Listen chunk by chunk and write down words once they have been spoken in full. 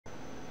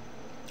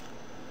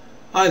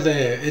Hi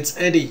there, it's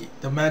Eddie,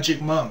 the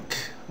Magic Monk.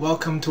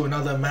 Welcome to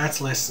another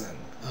math lesson.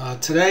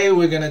 Today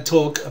we're going to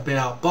talk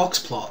about box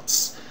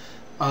plots.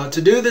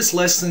 To do this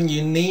lesson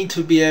you need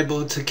to be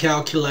able to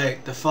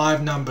calculate the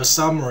 5-number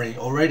summary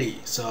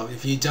already. So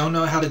if you don't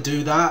know how to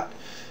do that,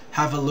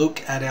 have a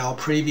look at our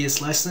previous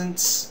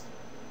lessons.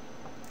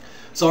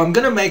 So I'm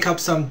going to make up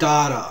some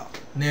data.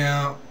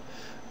 Now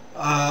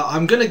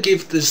I'm going to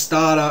give this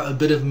data a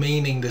bit of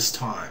meaning this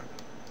time.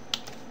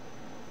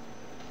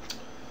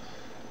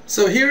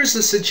 So here's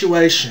the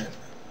situation.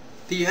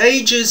 The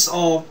ages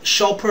of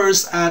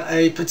shoppers at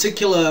a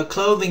particular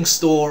clothing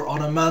store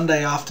on a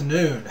Monday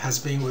afternoon has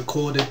been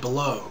recorded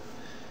below.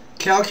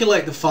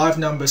 Calculate the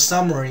 5-number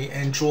summary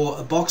and draw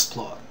a box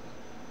plot.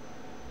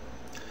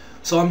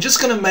 So I'm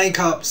just going to make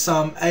up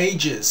some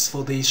ages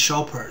for these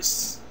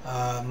shoppers.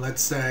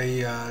 Let's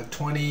say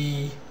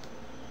 20.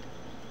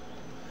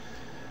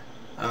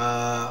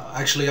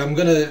 Actually, I'm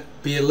going to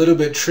be a little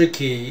bit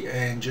tricky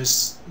and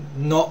just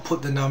not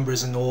put the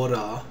numbers in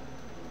order.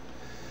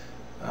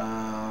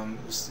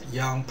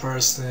 Young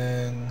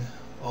person,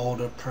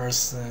 older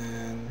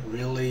person,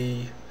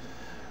 really,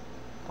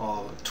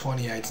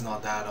 28's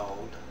not that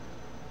old.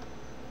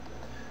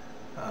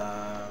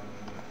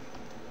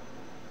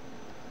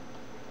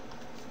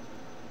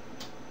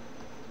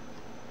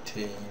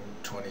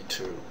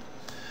 22.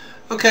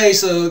 Okay,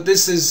 so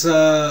this is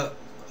I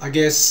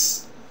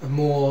guess a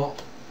more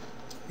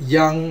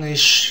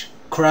youngish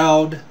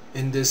crowd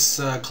in this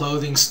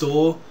clothing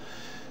store.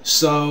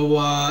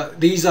 So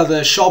these are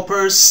the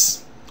shoppers,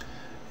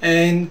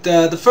 and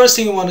the first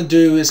thing you want to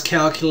do is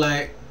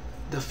calculate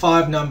the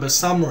 5-number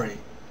summary.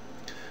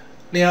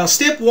 Now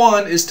step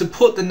 1 is to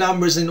put the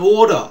numbers in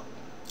order.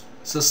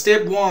 So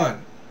step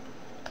 1,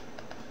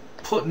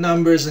 put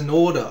numbers in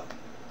order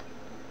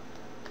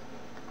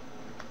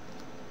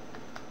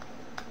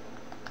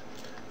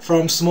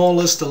from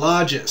smallest to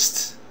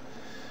largest.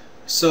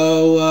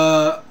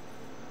 So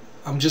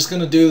I'm just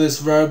going to do this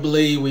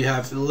verbally. We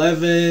have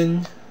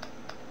 11,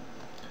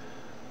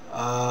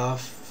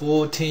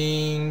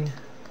 14,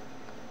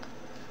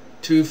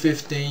 2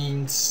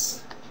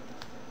 15s,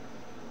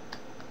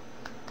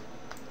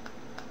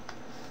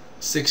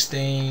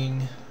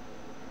 16,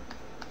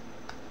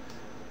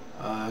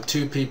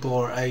 2 people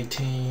are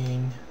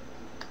 18,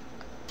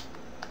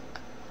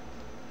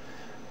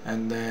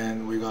 and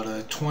then we got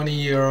a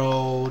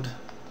 20-year-old,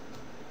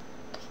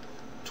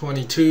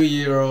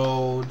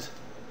 22-year-old,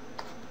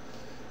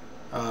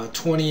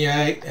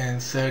 28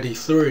 and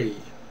 33.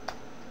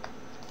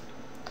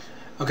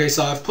 Okay,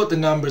 so I've put the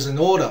numbers in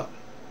order.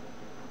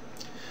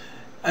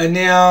 And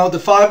now the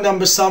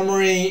 5-number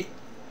summary,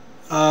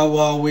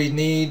 well, we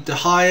need the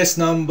highest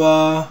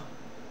number.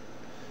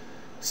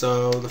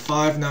 So the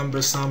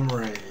 5-number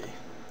summary.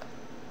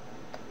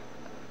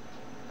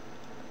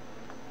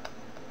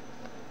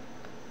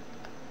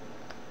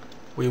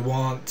 We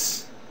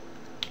want,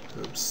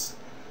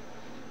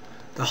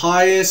 the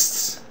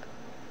highest,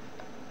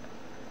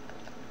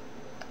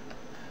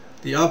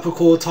 the upper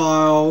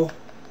quartile,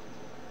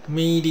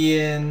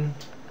 median,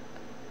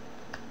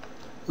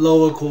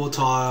 lower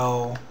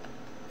quartile,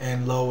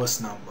 and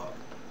lowest number.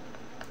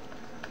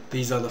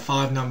 These are the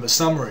 5-number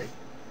summary.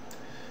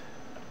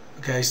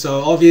 Okay,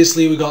 so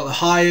obviously we got the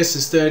highest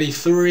is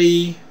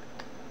 33,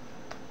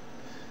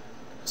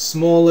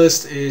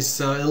 smallest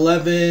is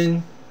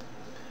 11.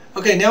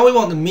 Okay, now we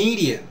want the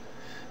median.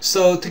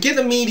 So to get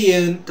the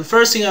median, the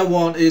first thing I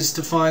want is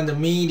to find the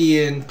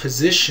median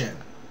position.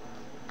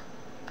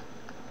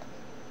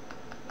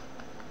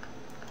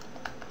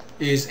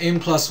 Is n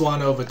plus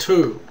 1 over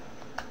 2.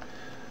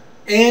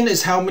 N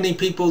is how many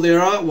people there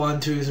are. 1,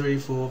 2, 3,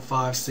 4,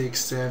 5, 6,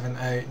 7,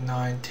 8,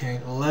 9,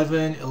 10,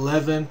 11.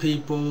 11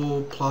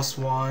 people plus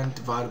 1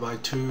 divided by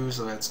 2,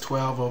 so that's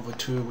 12 over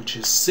 2, which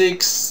is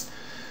 6.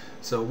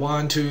 So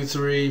 1, 2,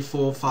 3,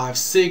 4, 5,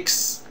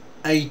 6,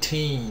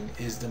 18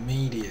 is the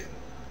median.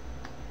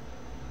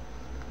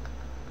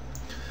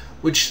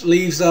 Which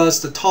leaves us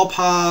the top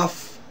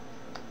half.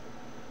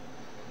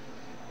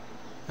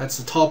 That's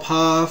the top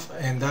half,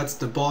 and that's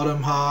the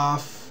bottom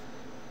half.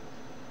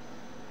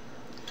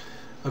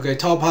 Okay,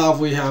 top half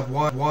we have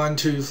 1,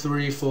 2,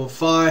 3, 4,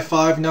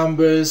 5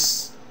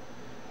 numbers.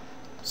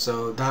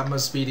 So that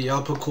must be the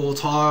upper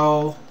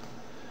quartile,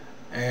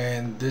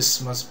 and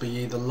this must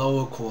be the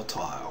lower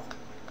quartile.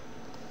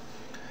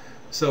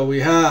 So we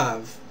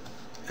have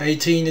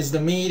 18 is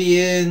the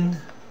median,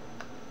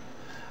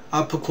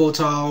 upper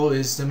quartile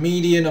is the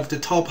median of the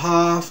top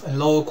half, and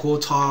lower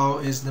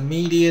quartile is the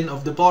median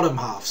of the bottom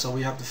half. So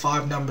we have the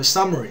 5-number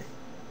summary.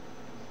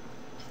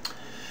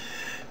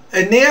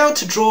 And now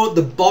to draw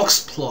the box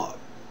plot.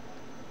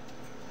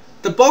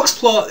 The box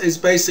plot is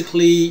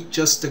basically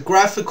just the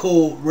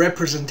graphical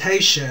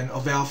representation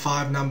of our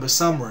 5-number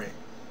summary.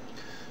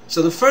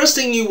 So the first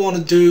thing you want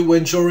to do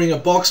when drawing a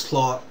box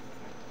plot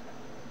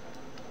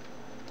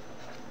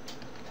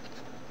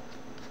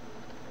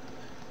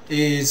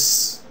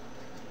is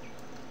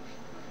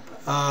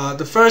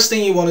the first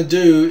thing you want to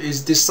do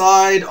is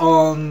decide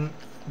on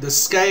the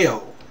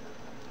scale.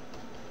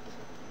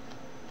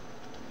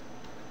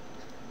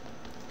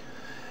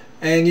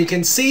 And you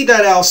can see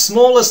that our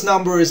smallest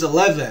number is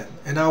 11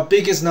 and our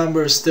biggest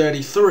number is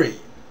 33.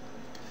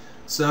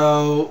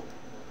 So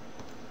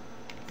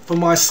for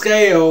my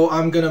scale,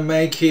 I'm going to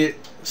make it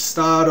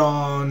start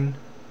on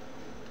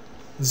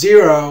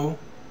 0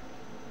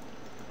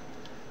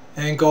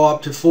 and go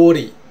up to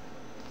 40.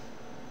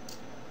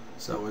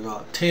 So we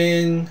got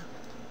 10,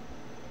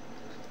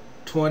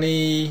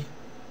 20,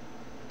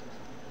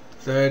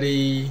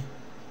 30,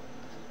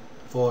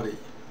 40.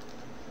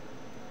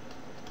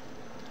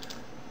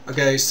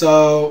 Okay,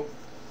 so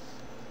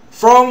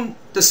from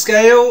the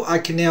scale, I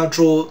can now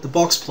draw the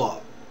box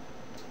plot.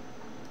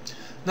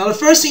 Now the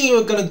first thing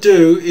you're going to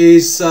do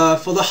is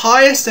for the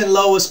highest and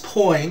lowest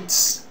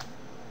points,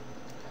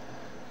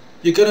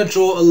 you're going to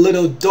draw a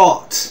little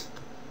dot.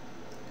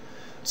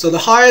 So the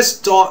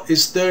highest dot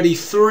is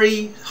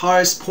 33,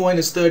 highest point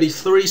is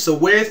 33, so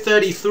where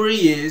 33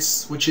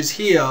 is, which is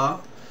here,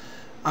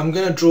 I'm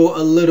going to draw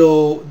a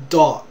little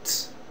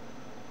dot.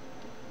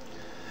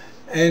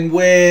 And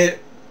where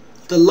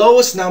the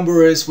lowest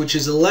number is, which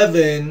is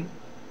 11,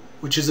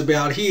 which is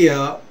about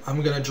here,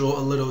 I'm going to draw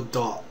a little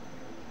dot.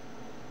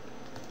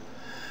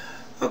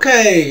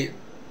 Okay,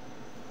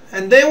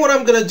 and then what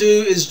I'm going to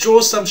do is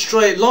draw some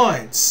straight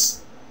lines.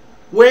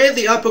 Where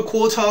the upper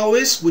quartile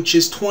is, which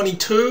is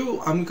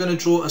 22, I'm going to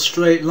draw a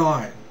straight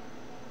line.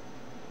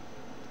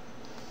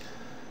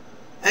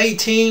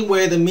 18,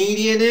 where the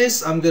median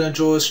is, I'm going to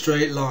draw a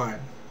straight line.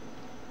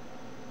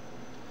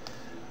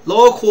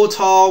 Lower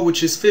quartile,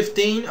 which is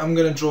 15, I'm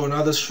going to draw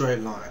another straight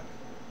line.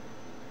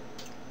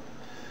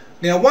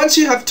 Now once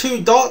you have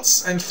 2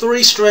 dots and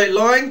 3 straight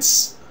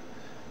lines,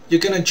 you're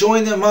going to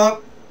join them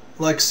up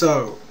like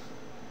so.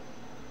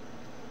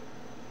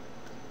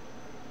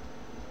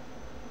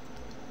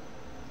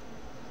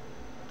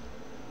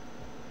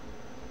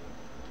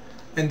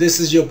 And this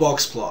is your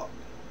box plot.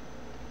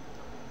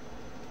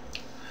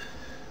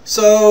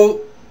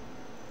 So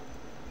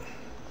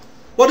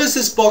what does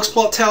this box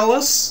plot tell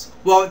us?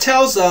 Well, it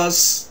tells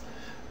us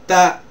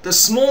that the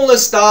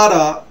smallest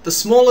data, the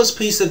smallest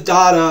piece of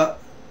data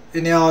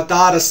in our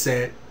data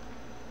set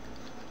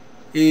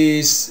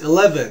is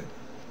 11.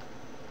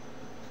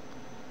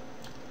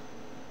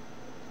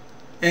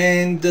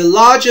 And the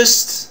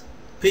largest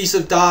piece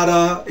of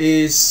data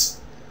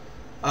is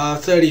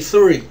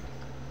 33.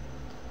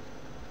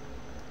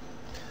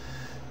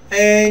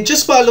 And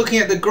just by looking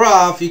at the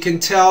graph, you can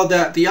tell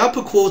that the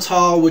upper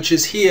quartile, which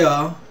is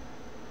here,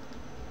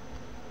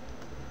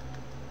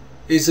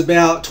 is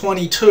about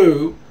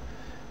 22,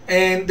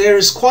 and there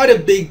is quite a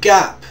big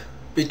gap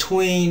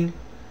between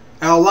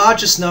our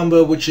largest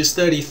number, which is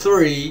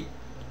 33,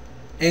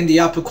 and the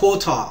upper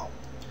quartile.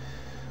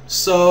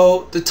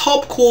 So the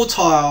top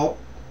quartile,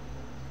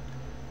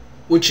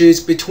 which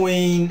is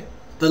between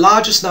the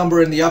largest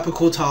number and the upper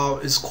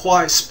quartile, is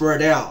quite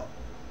spread out.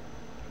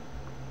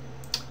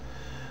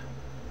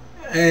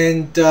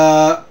 And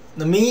the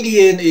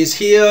median is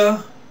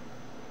here,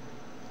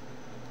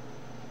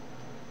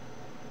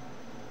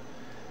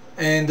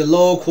 and the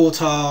lower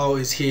quartile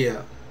is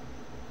here.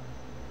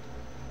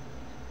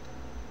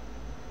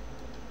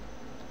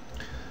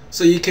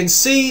 So you can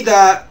see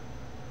that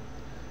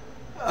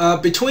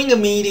between the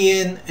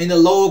median and the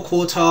lower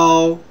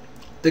quartile,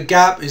 the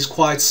gap is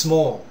quite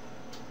small.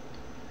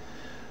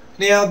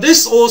 Now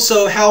this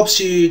also helps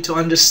you to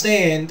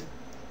understand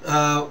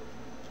the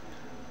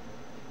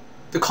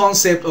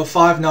concept of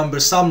 5-number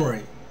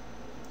summary.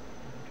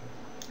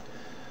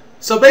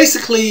 So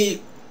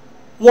basically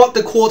what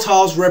the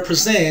quartiles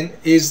represent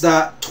is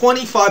that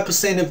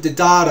 25% of the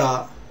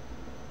data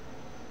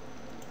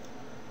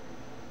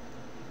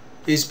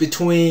is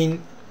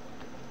between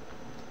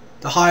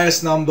the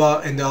highest number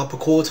and the upper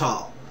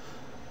quartile.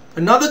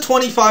 Another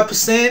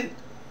 25%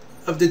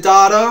 of the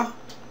data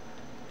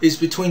is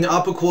between the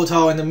upper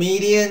quartile and the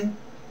median.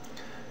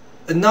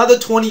 Another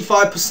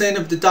 25%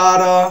 of the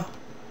data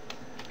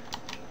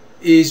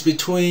is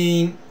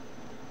between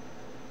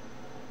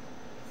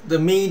the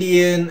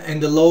median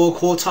and the lower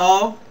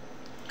quartile,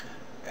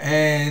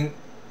 and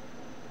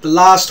the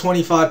last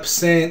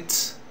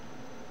 25%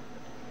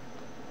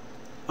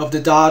 of the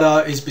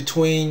data is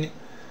between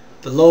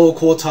the lower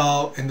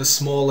quartile and the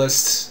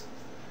smallest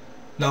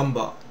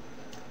number.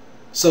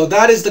 So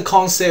that is the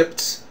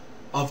concept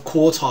of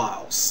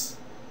quartiles.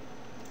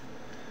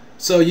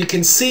 So you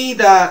can see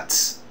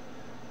that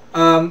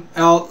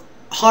our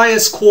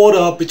highest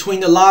quarter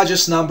between the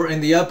largest number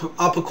and the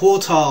upper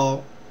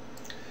quartile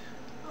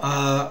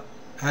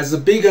has a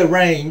bigger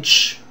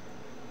range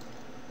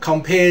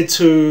compared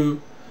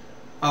to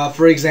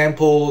for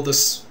example the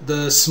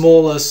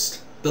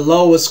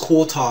lowest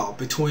quartile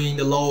between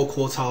the lower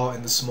quartile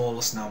and the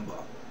smallest number.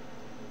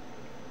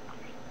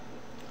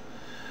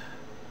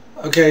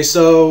 Okay,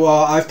 so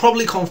I've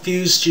probably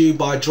confused you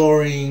by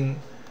drawing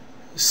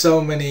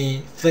so many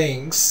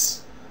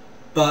things,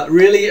 but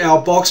really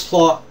our box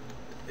plot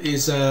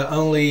is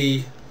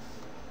only,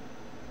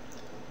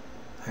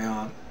 hang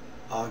on,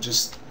 I'll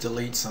just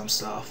delete some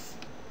stuff.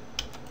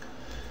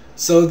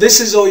 So this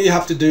is all you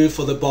have to do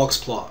for the box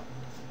plot.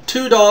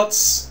 2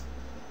 dots,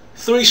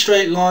 3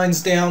 straight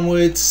lines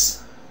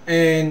downwards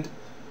and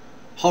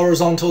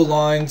horizontal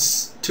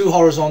lines, 2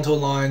 horizontal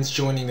lines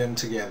joining them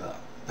together.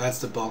 That's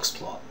the box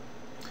plot.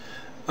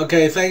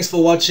 Okay, thanks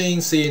for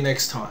watching. See you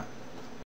next time.